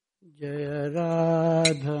जय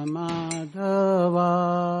राधा माधवा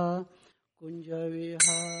कुंज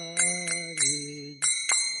विहारी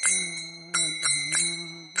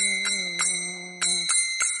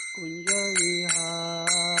कुंज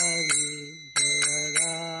विहारी जय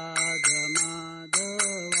राधा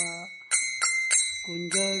माधवा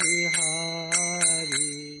कुंज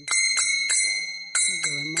विहारी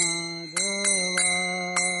माधवा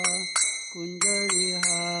कुंज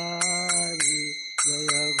विहारी जय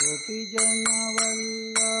गोपी जन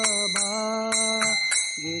वल्लभा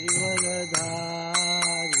गिरिवरधारी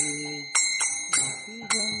गोपी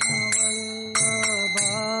जन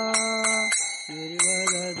वल्लभा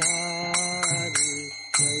गिरिवरधारी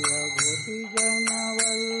जय गोपी जन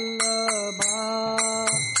वल्लभा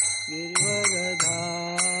गिरिवरधारी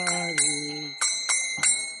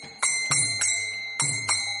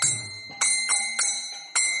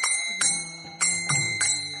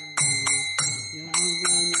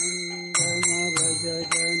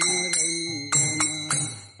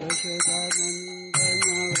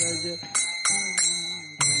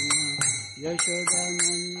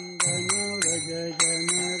यशोदानंदन व्रज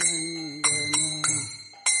जनरंजन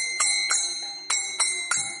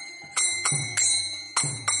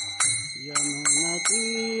यमुना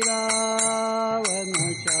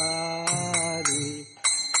तीरावनचारी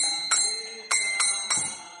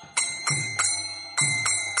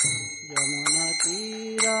यमुना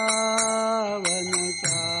तीरावनचारी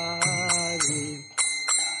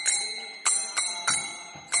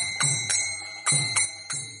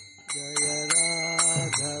जय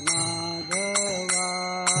राधा माधवा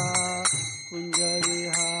कुंज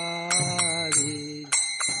विहारी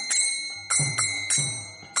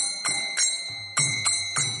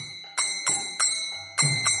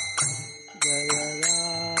जय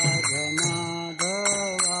राधा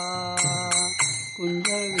माधवा कुंज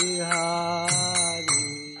विहारी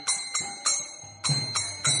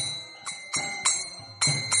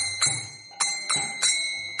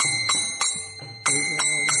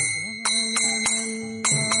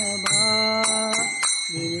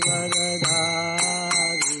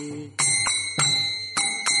गिरिवरधारी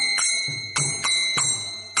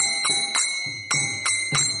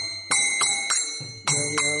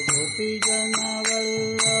जय गोपी जन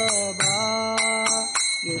वल्लभा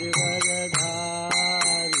गिरिवरधारी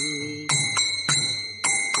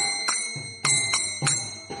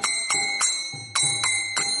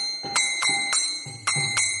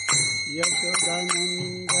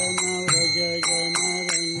यशोदानंदन व्रज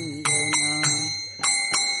जनरंजन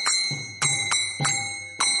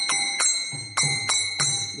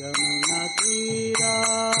यमुना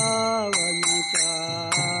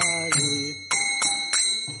तीरावनचारी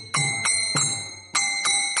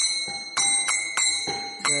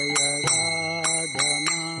जय राधा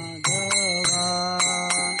माधवा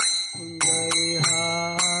कुंज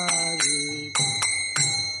विहारी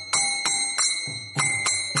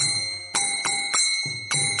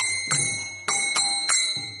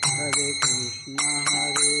हरे कृष्णा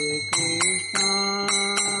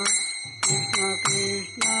कृष्ण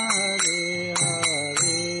कृष्ण हरे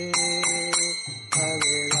हरे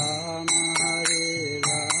हरे राम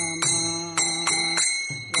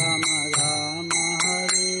राम राम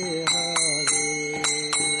हरे हरे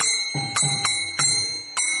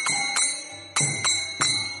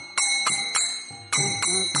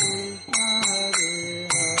कृष्ण कृष्ण हरे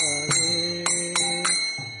हरे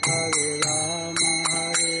हरे राम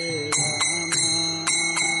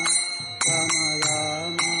राम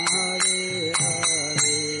राम हरे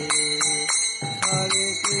हरे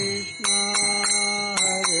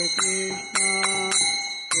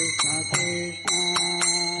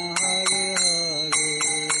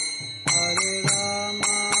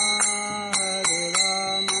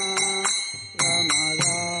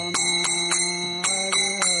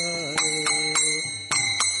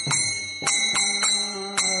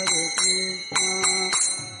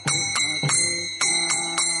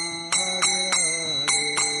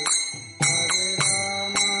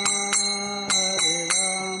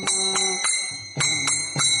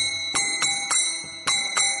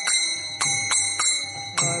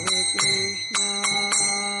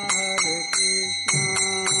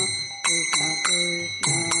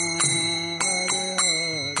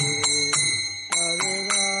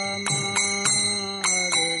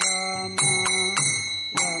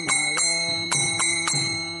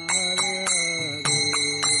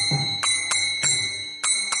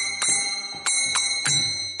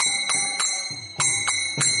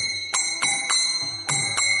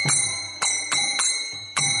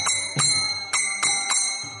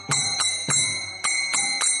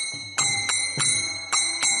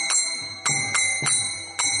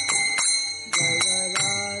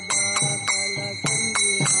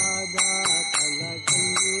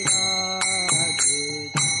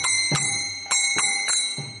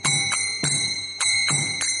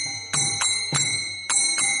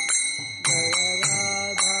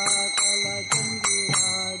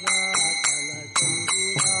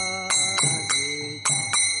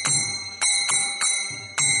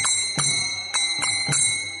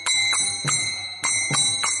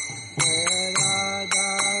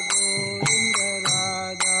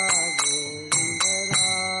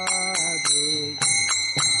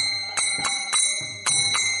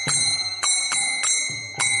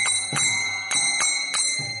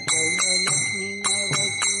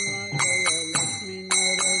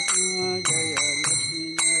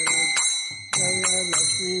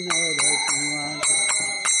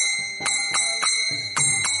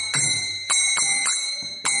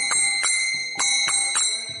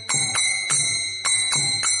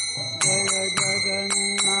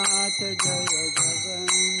जगन्नाथ जय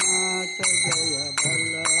जगन्नाथ जय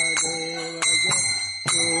बलदेव जय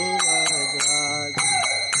सुभद्रा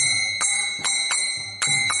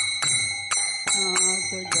नाथ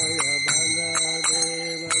जय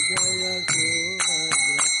बलदेव जय सुभद्रा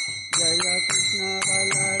जय कृष्ण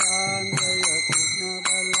बलराम जय कृष्ण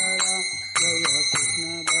बलराम जय कृष्ण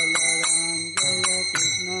बलराम जय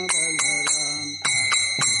कृष्ण बलराम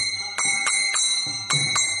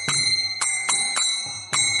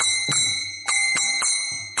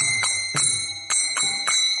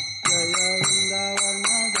जय वृंदावन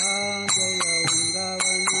धाम जय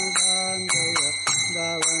वृंदावन धाम जय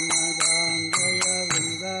वृंदावन धाम जय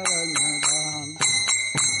वृंदावन धाम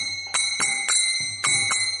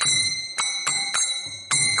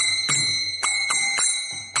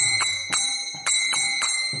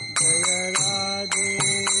जय राधे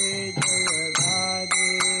जय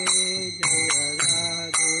राधे जय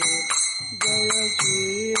राधे जय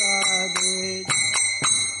श्री राधे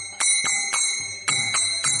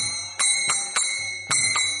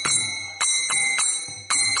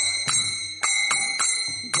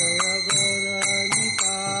जय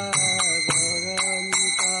गौरनिता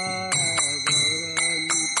गौरनिता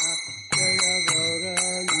गौरनिता जय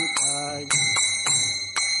गौरनिता जय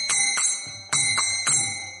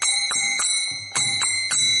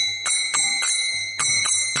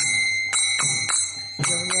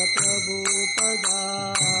प्रभुपदा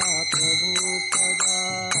प्रभुपदा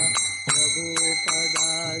प्रभुपदा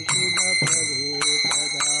शिव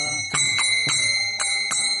प्रभुपदा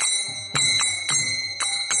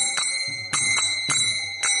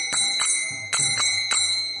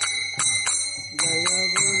जय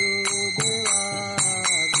गुरुदेवा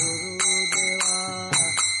गुरुदेवा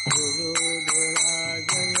गुरुदेवा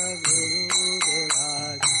जय गुरुदेवा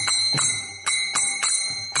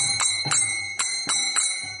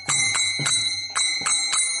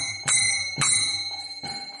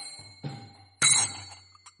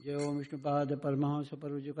जय ओम विष्णुपाद परमहंस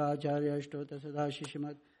परमजुकाचार्य अष्टोत्तर सदा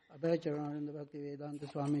श्रीमद अभय चरणानंद भक्ति वेदांत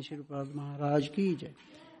स्वामी श्री प्रभुपाद महाराज की जय।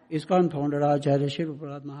 इस्कॉन फाउंडर आचार्य श्री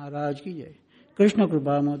प्रभुपाद महाराज की जय। कृष्ण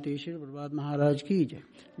कृपा मोती श्री प्रभुपाद महाराज की जय।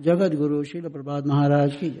 जगत गुरु श्री प्रभुपाद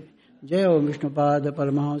महाराज की जय। जय ओम विष्णुपाद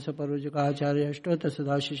परमहंस परमजुकाचार्य अष्टोत्तर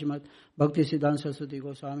सदा श्रीमद भक्ति सिद्धांत सरस्वती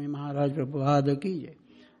गोस्वामी महाराज प्रभुपाद की जय।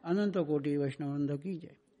 अनंत कोटि वैष्णववृंद की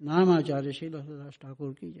जय। नामाचार्य श्री हरिदास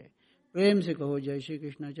ठाकुर की जय। प्रेम से कहो जय श्री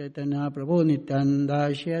कृष्ण चैतन्य प्रभु नित्यानंद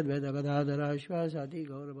श्री अद्वैत गदाधर शिवासादि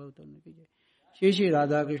गौर भक्तवृंद की जय। श्री श्री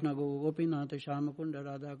राधा कृष्ण गो गोपीनाथ श्याम कुंड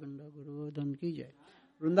राधा कुंड गुरुवर्धन की जय।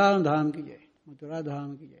 वृंदावन धाम की जय। मथुरा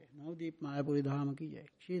धाम की जय। नवदीप मायापुरी धाम की जय।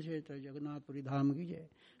 श्री क्षेत्र जगन्नाथपुरी धाम की जय।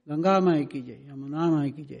 गंगा माई की जय। यमुना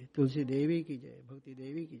माई की जय। तुलसी देवी की जय। भक्ति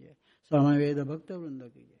देवी की जय। सामवेद भक्त वृंद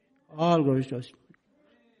की जय। All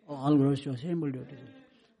glories to assembled devotees.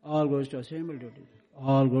 All glories to assembled devotees.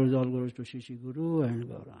 All glories to Shri Guru and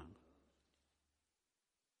Gauranga.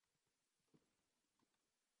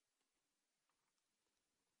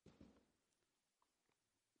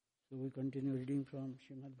 So we continue reading from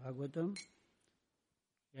Srimad Bhagavatam,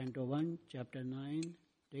 Canto 1, Chapter 9,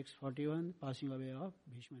 Text 41, Passing Away of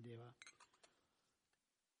Bhishma Deva.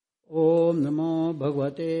 Om Namo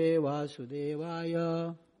Bhagavate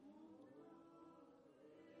Vasudevaya.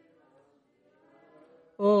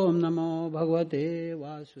 Om Namo Bhagavate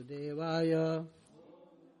Vasudevaya.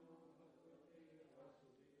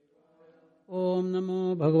 Om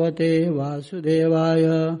Namo Bhagavate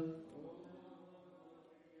Vasudevaya.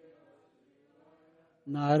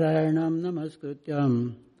 Narayanam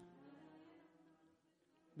Namaskrityam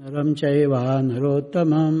Naram Chaiva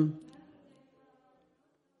Narottamam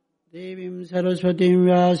Devim Saraswatim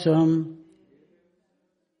Vyasam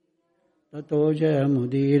Tato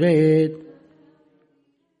Jayamudiret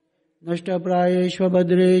Nashtaprayeshva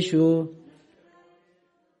Badreshu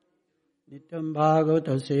Nityam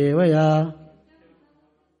Bhagavata Sevaya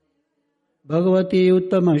Bhagavati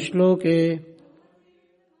Uttama Shloke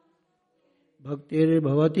Bhaktir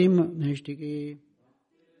Bhavati Nishtikī.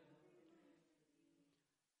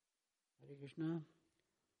 Hare Krishna.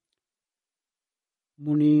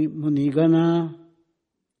 Munigana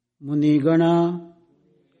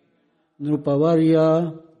Nrupavarya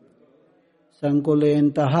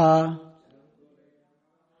Sankulentaha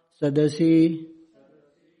Sadasi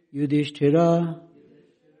Yudhishthira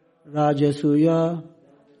Rajasuya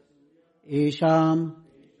Esham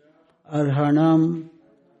Arhanam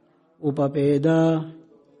Upapeda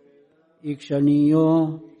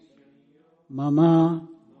Ikshaniyo Mama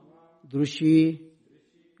Drushi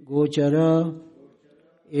Gochara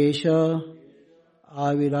Esha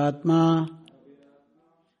Aviratma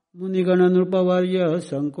Munigana Nrupavarya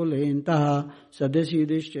Sankulentaha Sadasi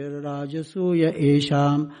Yudhishthira Rajasuya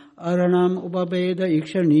Esham Aranam Upapeda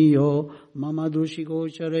Ikshaniyo Mama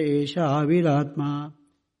Drushikochara Esha Aviratma.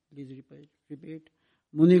 Please repeat.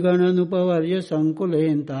 Munigana Nrupavarya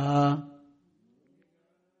Sankulentaha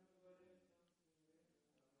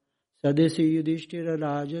Sadasi Yudhishthira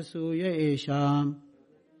Rajasuya Esham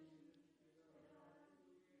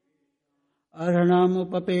Aranam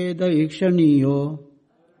Upapeda Ikshaniyo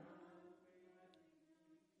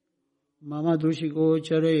Mama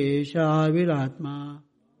Drushikochara Esha Aviratma.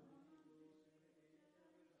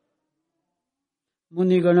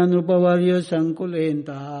 Munigana Nrupavarya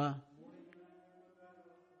Sankulentaha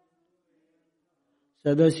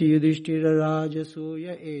Sadasi Yudhishthira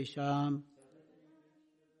Rajasuya Esham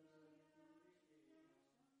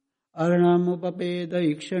Aranam Upapeda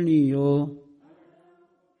Ikshaniyo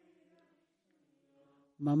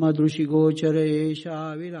Mama Drushikochara Esha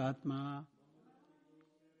Aviratma.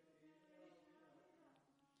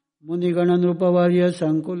 Munigana Nrupavarya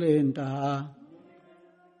Sankulentaha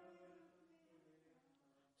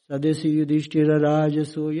Sadasi Yudhishthira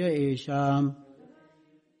Rajasuya Esham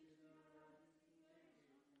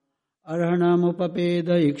Arhanam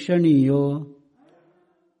Upapeda Ikshaniyo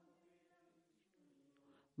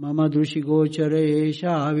Mama Drushikochara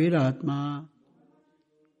Esha Aviratma.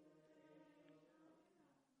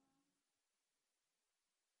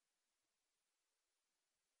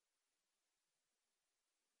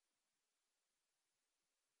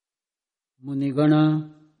 Munigana,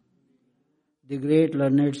 the great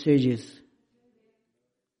learned sages.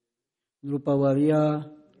 Nrupavarya,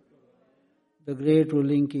 the great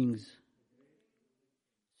ruling kings.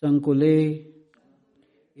 Sankule,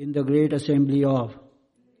 in the great assembly of.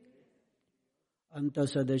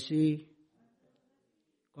 Antasadasi,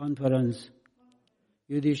 conference.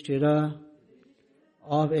 Yudhishthira,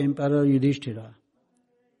 of Emperor Yudhishthira.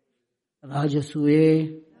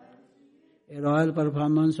 Rajasuye, a royal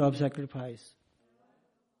performance of sacrifice.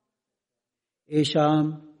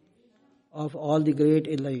 Esham, of all the great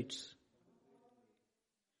elites.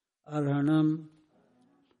 Arhanam,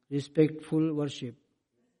 respectful worship.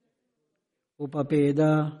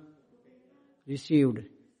 Upapeda, received.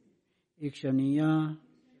 Ikshaniya,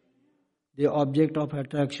 the object of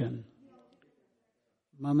attraction.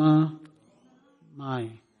 Mama, my.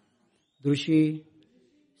 Drushi,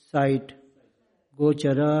 sight.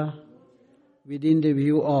 Gochara, within the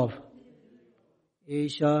view of.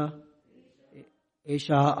 Esha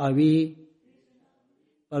Avi,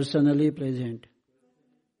 personally present.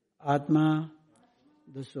 Atma,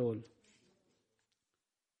 the soul.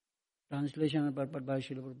 Translation and purport by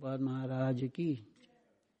Srila Prabhupada Maharaj Ki.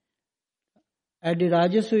 At the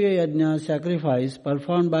Rajasuya Yajna sacrifice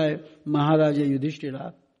performed by Maharaja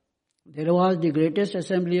Yudhishthira, there was the greatest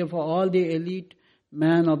assembly for all the elite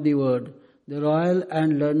men of the world, the royal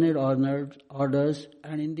and learned orders,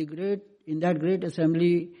 and in that great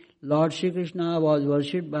assembly, Lord Shri Krishna was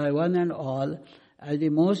worshipped by one and all as the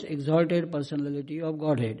most exalted personality of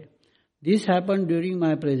Godhead. This happened during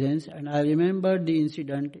my presence, and I remembered the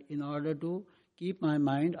incident in order to keep my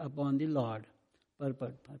mind upon the Lord.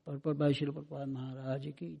 Purport by Srila Prabhupada Maharaj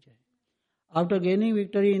Ki Jai. After gaining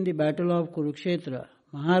victory in the battle of Kurukshetra,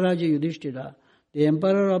 Maharaja Yudhishthira, the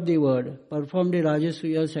emperor of the world, performed a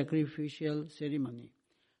Rajasuya sacrificial ceremony.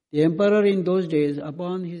 The emperor in those days,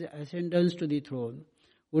 upon his ascendance to the throne,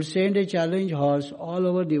 would send a challenge horse all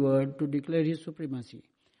over the world to declare his supremacy.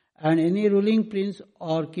 And any ruling prince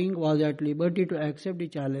or king was at liberty to accept the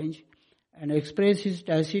challenge and express his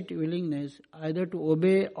tacit willingness either to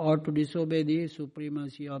obey or to disobey the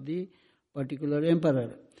supremacy of the particular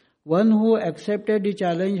emperor. One who accepted the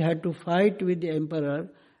challenge had to fight with the emperor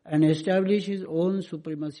and establish his own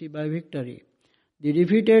supremacy by victory. The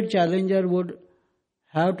defeated challenger would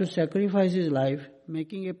have to sacrifice his life,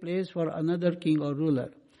 making a place for another king or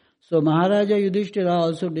ruler. So Maharaja Yudhishthira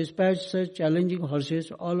also dispatched such challenging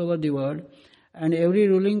horses all over the world, and every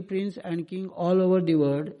ruling prince and king all over the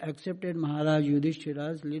world accepted Maharaj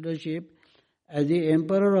Yudhishthira's leadership as the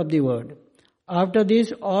emperor of the world. After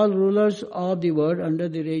this, all rulers of the world under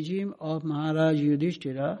the regime of Maharaj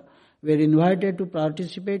Yudhishthira were invited to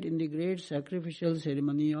participate in the great sacrificial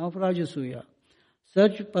ceremony of Rajasuya.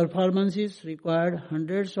 Such performances required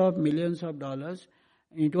hundreds of millions of dollars,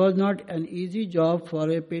 and it was not an easy job for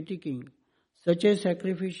a petty king. Such a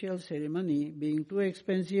sacrificial ceremony, being too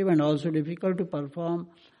expensive and also difficult to perform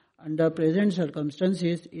under present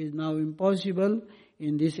circumstances, is now impossible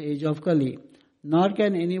in this age of Kali. Nor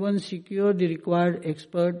can anyone secure the required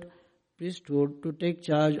expert priesthood to take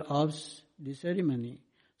charge of the ceremony.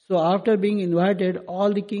 So after being invited,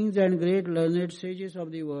 all the kings and great learned sages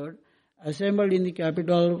of the world assembled in the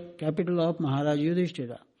capital of Maharaj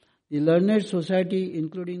Yudhishthira. The learned society,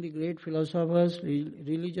 including the great philosophers,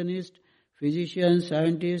 religionists, physicians,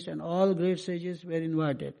 scientists, and all great sages were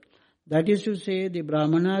invited. That is to say, the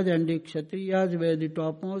Brahmanas and the Kshatriyas were the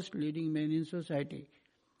topmost leading men in society.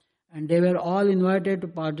 And they were all invited to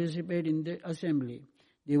participate in the assembly.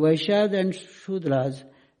 The Vaishyas and Shudras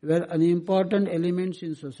were unimportant elements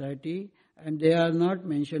in society, and they are not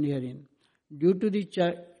mentioned herein. Due to the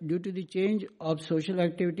change of social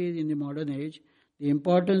activities in the modern age, the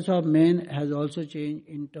importance of men has also changed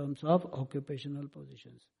in terms of occupational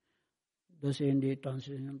positions. Thus ended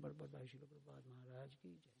translation purpose by Srila Prabhupada Maharaj ki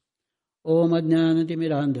jai. Om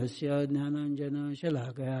Ajnanatimirandhasya Jnananjana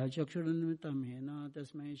Shalakaya Chakshurunmitam Yena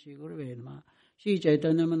Tasmai Shri Gurave Namaha. Shri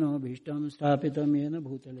Chaitanya Manobhishtam Sthapitam Yena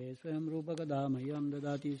Bhutale Swayam Rupa Kadamayam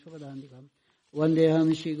Dadati Swakadandikam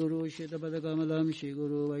Vandeham Shri Guru Shitapadakamalam Shri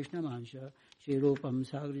Guru Vaishnavansha Shri Rupam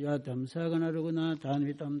Sagrajatam Sagana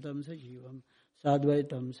Raghunathanvitam Tam Sajivam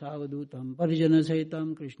Sadvaitam Savadutam Parijana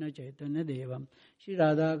Saitam Krishna Chaitanya Devam Shri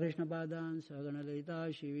Radha Krishna Padan Sagana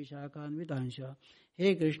Lalita Shri Vishakhan Vitansha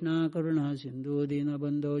He Krishna Karuna Sindhu Dina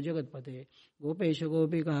Bandho Jagatpate Gopesha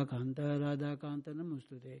Gopika Kanta Radha Kanta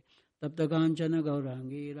Namustute Tapta Kanchana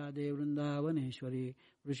Gaurangi Radhe Vrindavaneshwari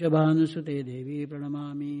Vrishabhanusute Devi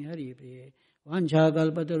Pranamami Hari Priye Vancha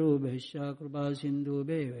Kalpatarubhesha Kripa Sindhu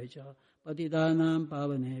Bevecha Patitanam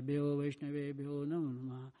Pavanebhyo Vaishnavebhyo Namo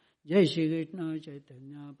Namah Jai Shri Krishna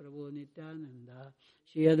Chaitanya Prabhu Nityananda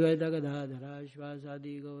Shri Advaita Gadadhara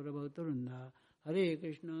Shvasadi Gaura Bhaktarunda Hare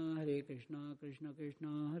Krishna Krishna Krishna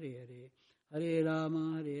Hare Hare Hare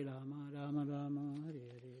Rama Rama Rama Hare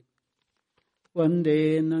Hare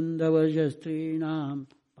Vande Nandavajastrinam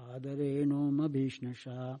Padareno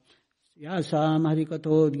Mabhishnasha Yasam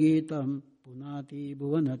Harikathodgitam Punati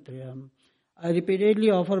Bhuvanatrayam. I repeatedly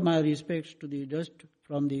offer my respects to the dust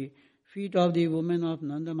from the feet of the women of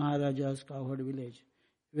Nanda Maharaja's cowherd village.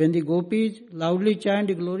 When the gopis loudly chant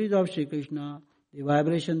the glories of Sri Krishna, the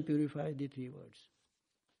vibration purifies the three words.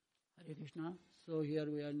 Hare Krishna. So here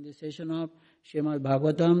we are in the session of Srimad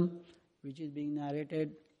Bhagavatam, which is being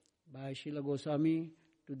narrated by Srila Goswami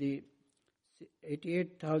to the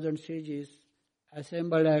 88,000 sages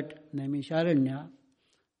assembled at Naimisharanya,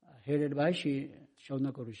 headed by Sri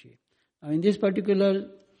Shaunaka Rishi. Now in this particular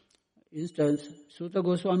instance, Suta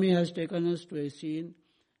Goswami has taken us to a scene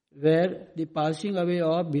where the passing away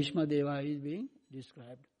of Bhishma Deva is being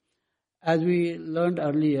described. As we learned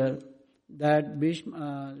earlier, that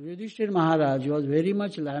Yudhishthira Maharaj was very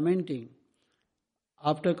much lamenting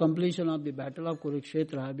after completion of the battle of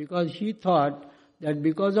Kurukshetra, because he thought that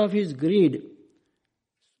because of his greed,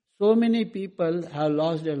 so many people have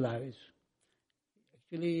lost their lives.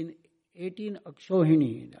 Actually, in 18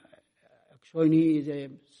 Akshohini, Akshohini is a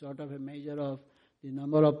sort of a measure of the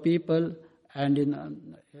number of people, and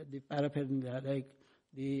in the paraphernalia, like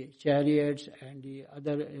the chariots and the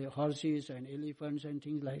other horses and elephants and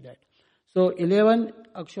things like that. So 11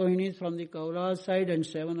 Akshohinis from the Kaurava side and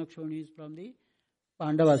 7 Akshohinis from the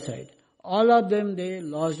Pandava side. All of them, they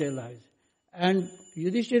lost their lives. And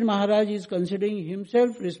Yudhishthira Maharaj is considering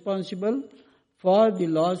himself responsible for the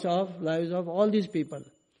loss of lives of all these people.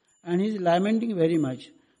 And he is lamenting very much.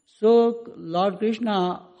 So Lord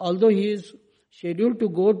Krishna, although he is scheduled to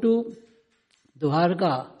go to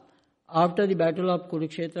Dwarka after the battle of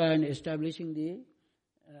Kurukshetra and establishing the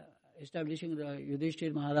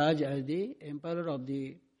Yudhishthira Maharaj as the emperor of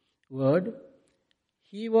the world,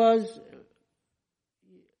 he was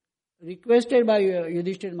requested by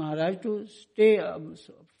Yudhishthira Maharaj to stay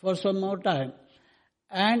for some more time.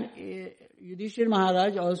 And Yudhishthira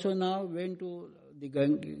Maharaj also now went to the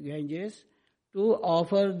Ganges to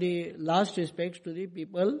offer the last respects to the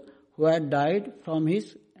people who had died from the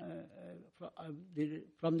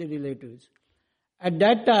relatives. At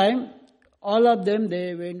that time, all of them,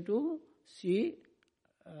 they went to see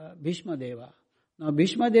Bhishma Deva. Now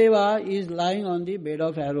Bhishma Deva is lying on the bed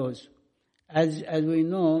of arrows. As we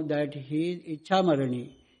know that he is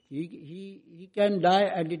Ichhamarani. He can die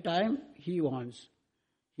at the time he wants.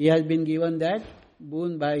 He has been given that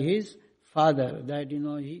boon by his father, that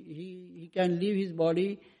he can leave his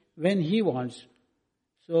body when he wants.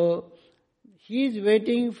 So he is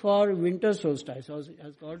waiting for winter solstice,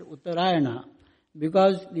 as called Uttarayana,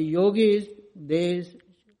 because the yogis, they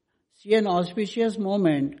see an auspicious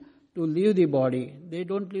moment to leave the body. They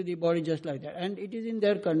don't leave the body just like that, and it is in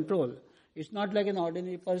their control. It's not like an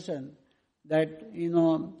ordinary person that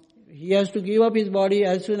he has to give up his body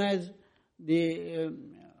as soon as the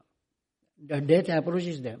death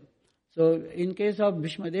approaches them. So in case of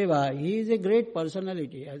Bhishmadeva, he is a great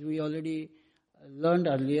personality, as we already learned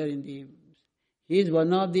earlier he is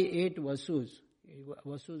one of the 8 Vasus.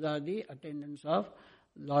 Vasus are the attendants of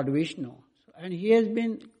Lord Vishnu. And he has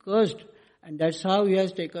been cursed, and that's how he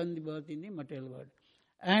has taken the birth in the material world.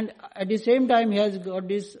 And at the same time, he has got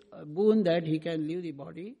this boon that he can leave the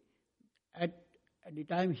body at the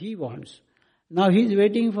time he wants. Now he is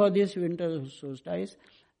waiting for this winter solstice,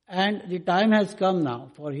 and the time has come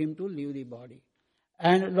now for him to leave the body.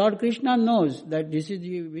 And Lord Krishna knows that this is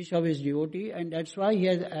the wish of his devotee, and that's why he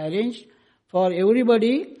has arranged for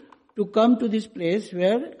everybody to come to this place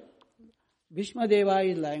where Bhishmadeva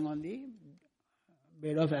is lying on the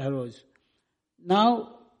bed of arrows.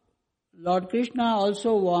 Now, Lord Krishna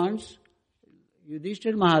also wants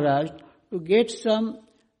Yudhishthira Maharaj to get some,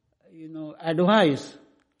 advice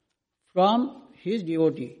from his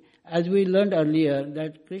devotee. As we learned earlier,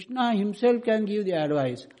 that Krishna himself can give the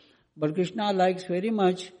advice, but Krishna likes very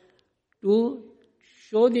much to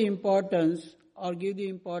show the importance or give the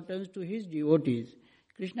importance to his devotees.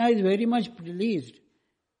 Krishna is very much pleased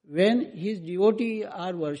when his devotees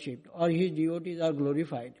are worshipped or his devotees are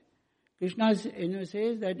glorified. Krishna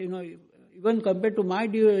says that, even compared to my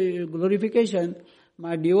glorification,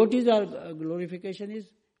 my devotees' glorification is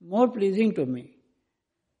more pleasing to me.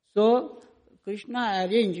 So, Krishna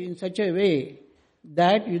arranged in such a way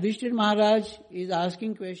that Yudhishthira Maharaj is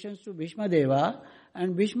asking questions to Bhishmadeva,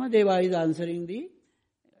 and Bhishmadeva is answering the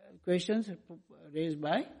questions raised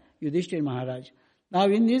by Yudhishthira Maharaj. Now,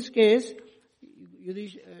 in this case,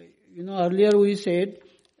 earlier we said,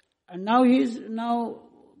 and now he is now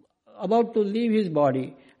about to leave his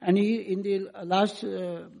body. And in the last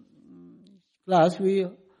class we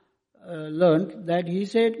learned that he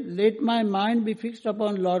said, "Let my mind be fixed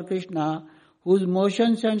upon Lord Krishna, whose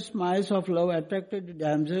motions and smiles of love attracted the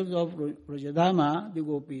damsels of Vrajadhama, the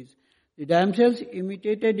gopis. The damsels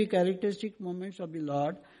imitated the characteristic movements of the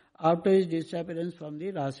Lord after his disappearance from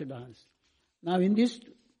the Rasa dance." Now in this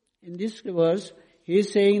verse, he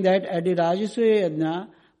is saying that at the Rajasuya Yajna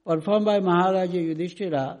performed by Maharaja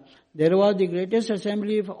Yudhishthira, there was the greatest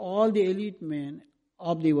assembly of all the elite men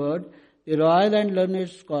of the world, the royal and learned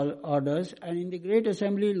orders, and in the great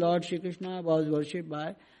assembly Lord Shri Krishna was worshipped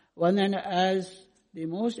by one and as the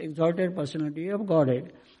most exalted personality of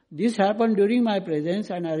Godhead. This happened during my presence,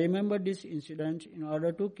 and I remember this incident in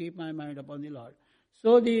order to keep my mind upon the Lord.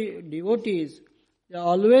 So the devotees, they are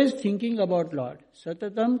always thinking about Lord.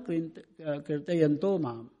 Satatam kirtayanto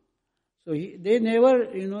mam. So they never,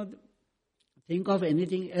 think of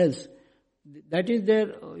anything else. That is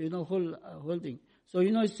their, whole thing. So,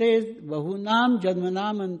 it says, Bahunam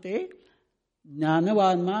Janmanam ante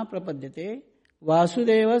Jnanavanma prapadyate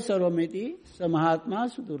Vasudeva Sarvamiti Samahatma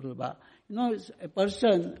Sudurlabha. A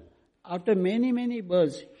person, after many, many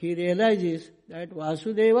births, he realizes that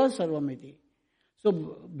Vasudeva Sarvamiti. So,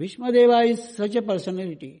 Bhishmadeva is such a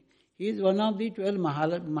personality. He is one of the 12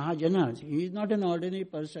 Mahajanas. He is not an ordinary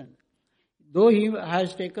person. Though he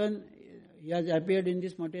has appeared in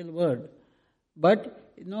this material world,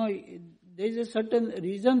 but there is a certain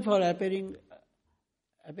reason for appearing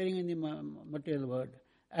in the material world,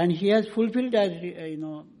 and he has fulfilled that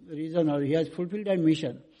reason, or he has fulfilled that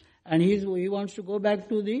mission, and he wants to go back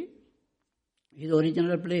to his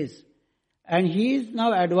original place, and he is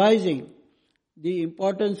now advising the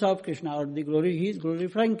importance of Krishna or the glory. He is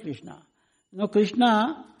glorifying Krishna.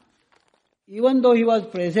 Krishna, even though he was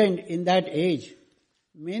present in that age,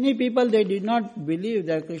 many people, they did not believe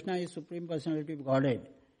that Krishna is Supreme Personality of Godhead.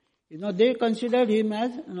 They considered him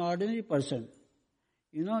as an ordinary person.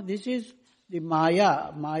 This is the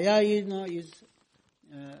Maya. Maya is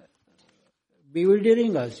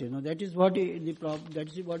bewildering us. That is what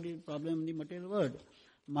the problem in the material world.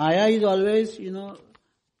 Maya is always,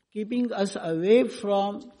 keeping us away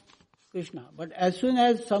from Krishna. But as soon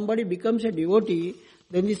as somebody becomes a devotee,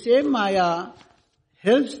 then the same Maya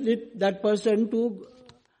helps that person to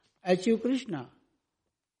achieve Krishna.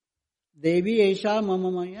 Devi Esha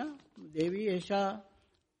Mama Maya, Devi Esha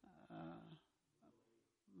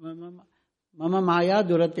Mama Maya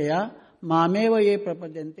Durateya, Mameva Ye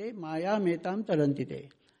Prapadyante, Maya Metam Tarantite.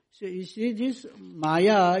 So you see, this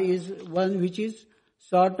Maya is one which is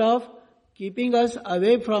sort of keeping us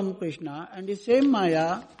away from Krishna, and the same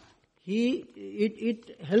Maya,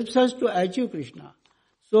 it helps us to achieve Krishna.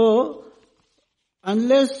 So,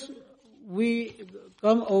 unless we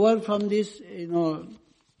come over from this,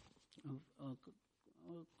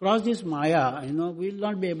 cross this Maya, we will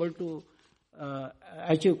not be able to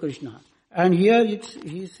achieve Krishna. And here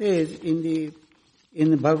he says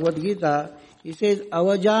in Bhagavad Gita, he says,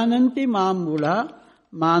 Avajananti mam mudha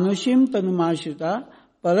manushim tanumashita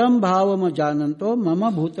param bhavam jananto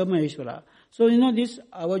mama bhutam Ishvara. So, this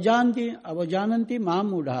avajananti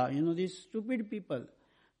mamudha, these stupid people,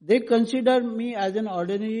 they consider me as an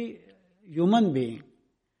ordinary human being.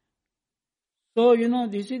 So,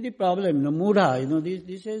 this is the problem, mudha,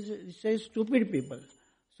 this is stupid people.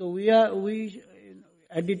 So, we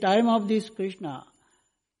at the time of this Krishna,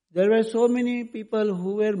 there were so many people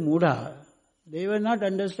who were mudha. They were not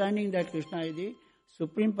understanding that Krishna is the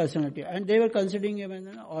Supreme Personality, and they were considering him as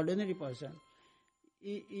an ordinary person.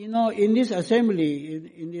 In this assembly,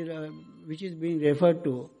 which is being referred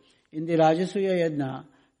to, in the Rajasuya Yajna,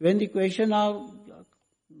 when the question of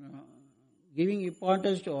giving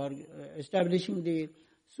importance to or establishing the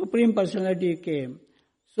Supreme Personality came,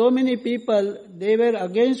 so many people, they were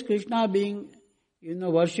against Krishna being,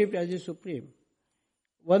 worshipped as the Supreme.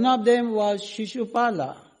 One of them was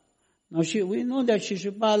Shishupala. Now, we know that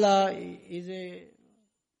Shishupala is a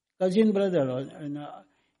cousin brother,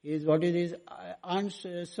 is his aunt's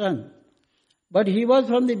son. But he was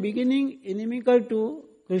from the beginning inimical to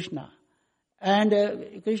Krishna. And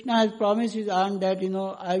Krishna has promised his aunt that,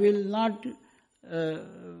 I will not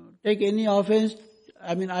take any offense.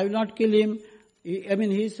 I will not kill him. He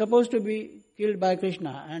is supposed to be killed by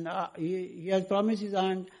Krishna. And he has promised his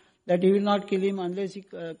aunt that he will not kill him unless he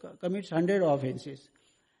commits 100 offenses.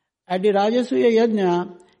 At the Rajasuya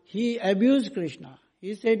Yajna, he abused Krishna.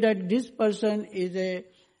 He said that this person is a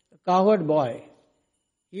coward boy.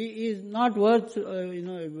 He is not worth,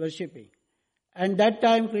 worshipping. And that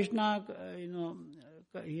time Krishna,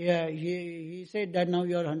 he said that now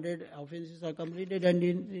your 100 offenses are completed, and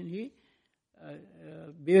he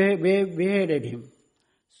beheaded him.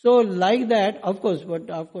 So like that, of course,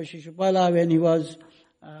 Shishupala, when he was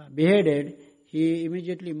beheaded, he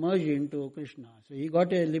immediately merged into Krishna. So he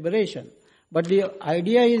got a liberation. But the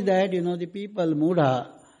idea is that, the people, Mudha,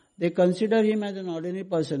 they consider him as an ordinary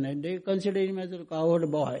person, and they consider him as a coward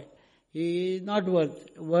boy. He is not worth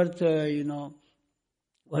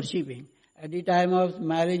worshipping. At the time of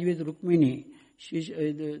marriage with Rukmini,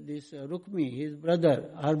 Rukmi,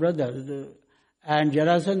 her brother, and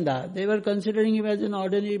Jarasandha, they were considering him as an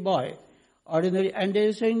ordinary boy. And they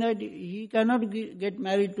were saying that he cannot get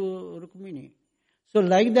married to Rukmini. So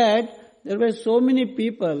like that, there were so many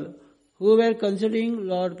people who were considering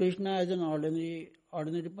Lord Krishna as an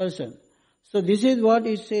ordinary person. So this is what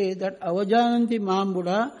it says, that avajananti mam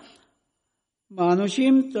buddha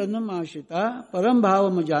manushim tanamashita param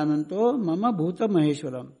bhavam jananto mama bhuta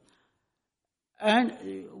maheshwaram. And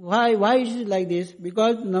why is it like this?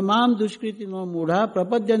 Because namam dushkritino mudha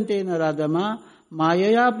prapadyante naradama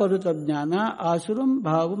mayaya parutabjnana asuram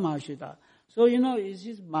bhavam ashita. So, this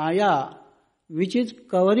is Maya, which is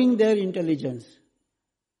covering their intelligence.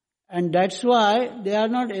 And that's why they are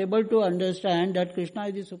not able to understand that Krishna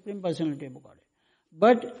is the Supreme Personality of Godhead.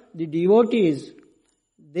 But the devotees,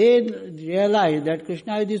 they realize that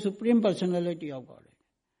Krishna is the Supreme Personality of Godhead.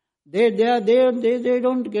 They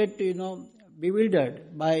don't get,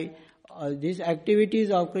 bewildered by these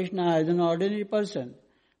activities of Krishna as an ordinary person.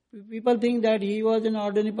 People think that he was an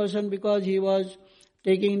ordinary person because he was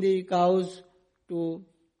taking the cows for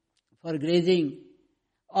grazing,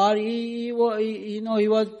 or he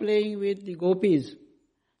was playing with the gopis.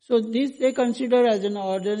 So this they consider as an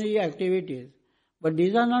ordinary activities. But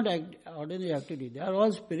these are not ordinary activities. They are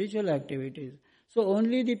all spiritual activities. So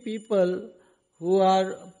only the people who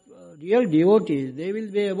are real devotees, they will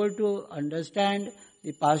be able to understand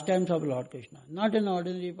the pastimes of Lord Krishna, not an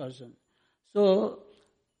ordinary person. So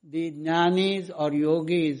the jnanis or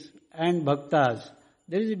yogis and bhaktas,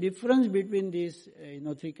 there is a difference between these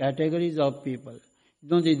three categories of people.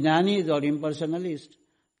 The jnanis or impersonalists,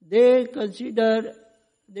 they consider,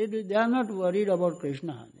 they are not worried about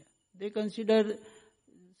Krishna. They consider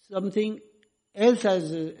something else as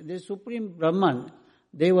the Supreme Brahman.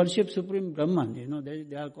 They worship Supreme Brahman,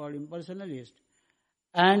 they are called impersonalists.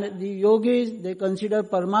 And the yogis, they consider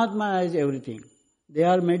Paramatma as everything. They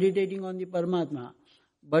are meditating on the Paramatma.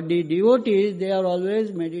 But the devotees, they are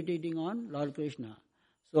always meditating on Lord Krishna.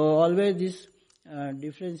 So always this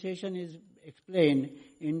differentiation is explained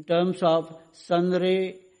in terms of sun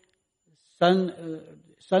ray, sun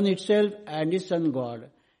itself and the sun god.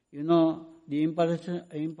 The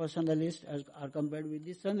impersonalists are compared with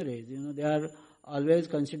the sun rays. They are always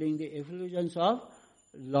considering the effulgence of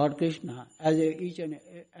Lord Krishna as each and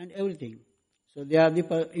everything. So they are the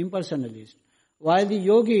impersonalists. While the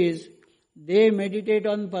yogis, they meditate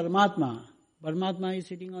on Paramatma. Paramatma is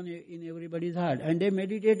sitting in everybody's heart, and they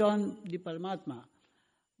meditate on the Paramatma.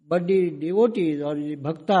 But the devotees or the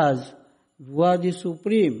bhaktas, who are the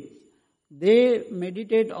supreme, they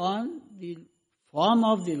meditate on the form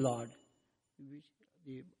of the Lord.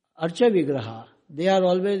 the Archa Vigraha. They are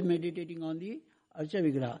always meditating on the Archa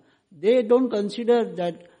Vigraha. They don't consider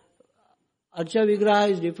that Archa Vigraha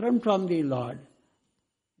is different from the Lord.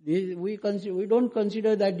 We don't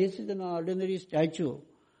consider that this is an ordinary statue.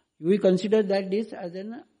 We consider that this as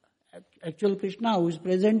an actual Krishna who is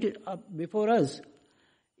present before us.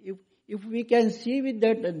 If we can see with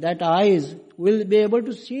that eyes, we'll be able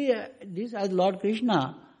to see this as Lord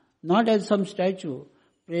Krishna, not as some statue.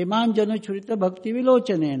 Premanjana churita bhakti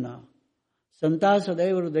vilochanena. Santa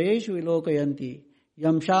sadaiva hridayeshu vilokayanti.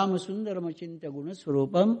 Yamsham sundaram achintya guna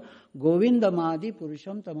swarupam govindamadi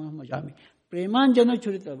purusham tamah majami. Premanjana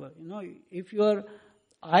churita. If your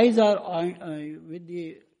eyes are with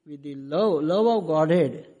the love of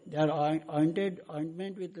Godhead, they are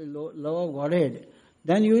ointment with the love of Godhead,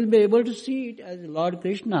 then you will be able to see it as Lord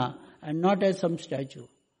Krishna and not as some statue.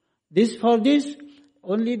 For this,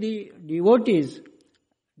 only the devotees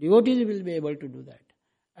will be able to do that.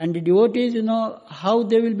 And the devotees, how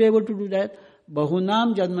they will be able to do that?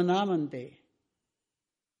 Bahunam janmanam ante.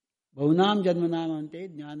 Bahunam janmanam ante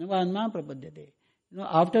jnanavanma prapadyate.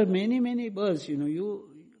 After many births, you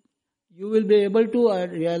will be able to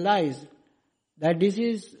realize that this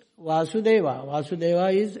is Vasudeva.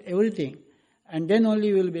 Vasudeva is everything. And then only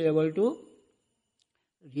you will be able to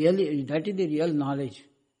really, that is the real knowledge.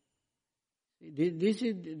 This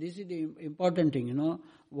is the important thing,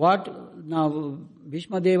 What now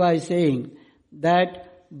Bhishma Deva is saying,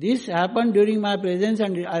 that this happened during my presence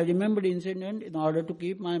and I remember the incident in order to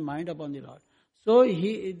keep my mind upon the Lord. So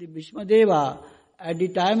Bhishma Deva, at the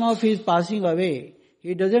time of his passing away,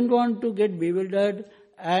 he doesn't want to get bewildered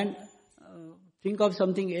and think of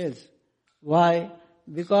something else. Why?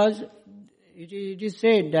 Because it is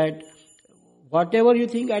said that whatever you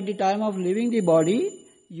think at the time of leaving the body,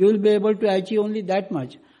 you will be able to achieve only that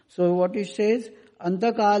much. So what it says,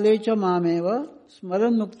 Antakalecha mameva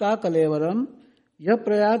smaran mukta kalevaram ya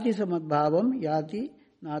prayati samadbhavam yati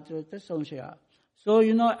natrata samshaya. So,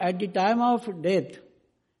 at the time of death,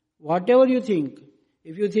 whatever you think,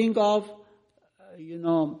 if you think of,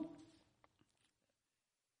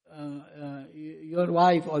 your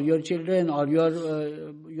wife or your children or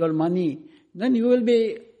your money, then you will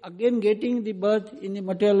be again getting the birth in the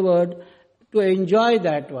material world to enjoy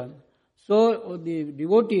that one. So the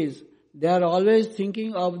devotees, they are always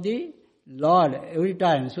thinking of the Lord every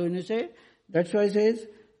time. So that's why it says,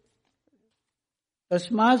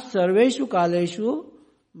 Tasmas sarveshu kaleshu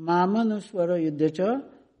mamanuswara yuddhacha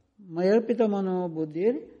mayarpita mano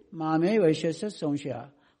buddhir mame vaishasya samshaya.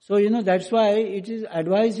 So that's why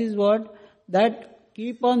advice is what? That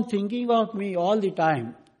keep on thinking of me all the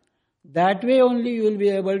time. That way only you will be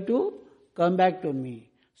able to come back to me.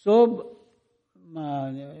 So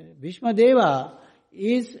Bhishma Deva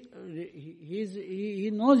he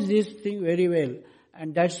knows this thing very well,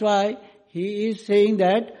 and that's why he is saying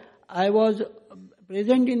that I was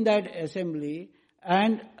present in that assembly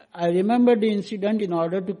and I remember the incident in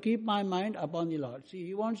order to keep my mind upon the Lord. See,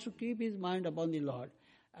 he wants to keep his mind upon the Lord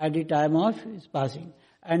at the time of his passing.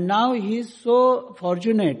 And now he is so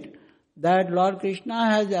fortunate that Lord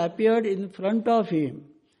Krishna has appeared in front of him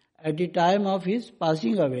at the time of his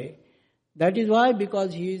passing away. That is why,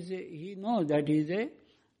 because he knows that he is a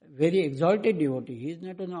very exalted devotee. He is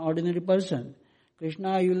not an ordinary person.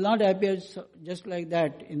 Krishna, you will not appear just like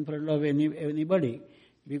that in front of anybody,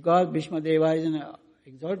 because Bhishma Deva is an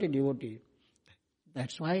exalted devotee.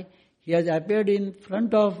 That's why he has appeared in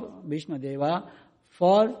front of Bhishma Deva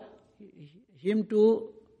for him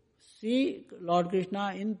to see Lord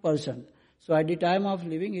Krishna in person. So at the time of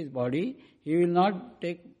leaving his body, he will not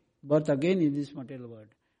take birth again in this material world,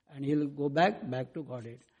 and he will go back to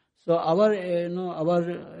Godhead. So our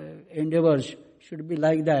endeavors should be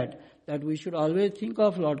like that we should always think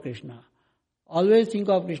of Lord Krishna. Always think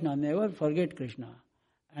of Krishna, never forget Krishna.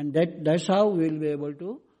 And that's how we will be able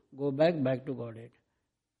to go back to Godhead.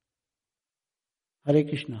 Hare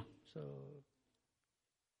Krishna. So,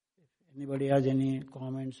 if anybody has any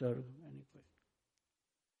comments or any questions.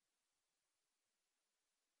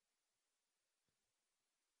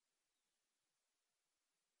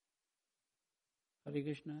 Hare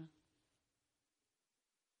Krishna.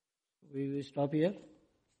 We will stop here.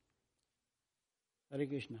 Hare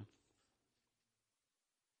Krishna.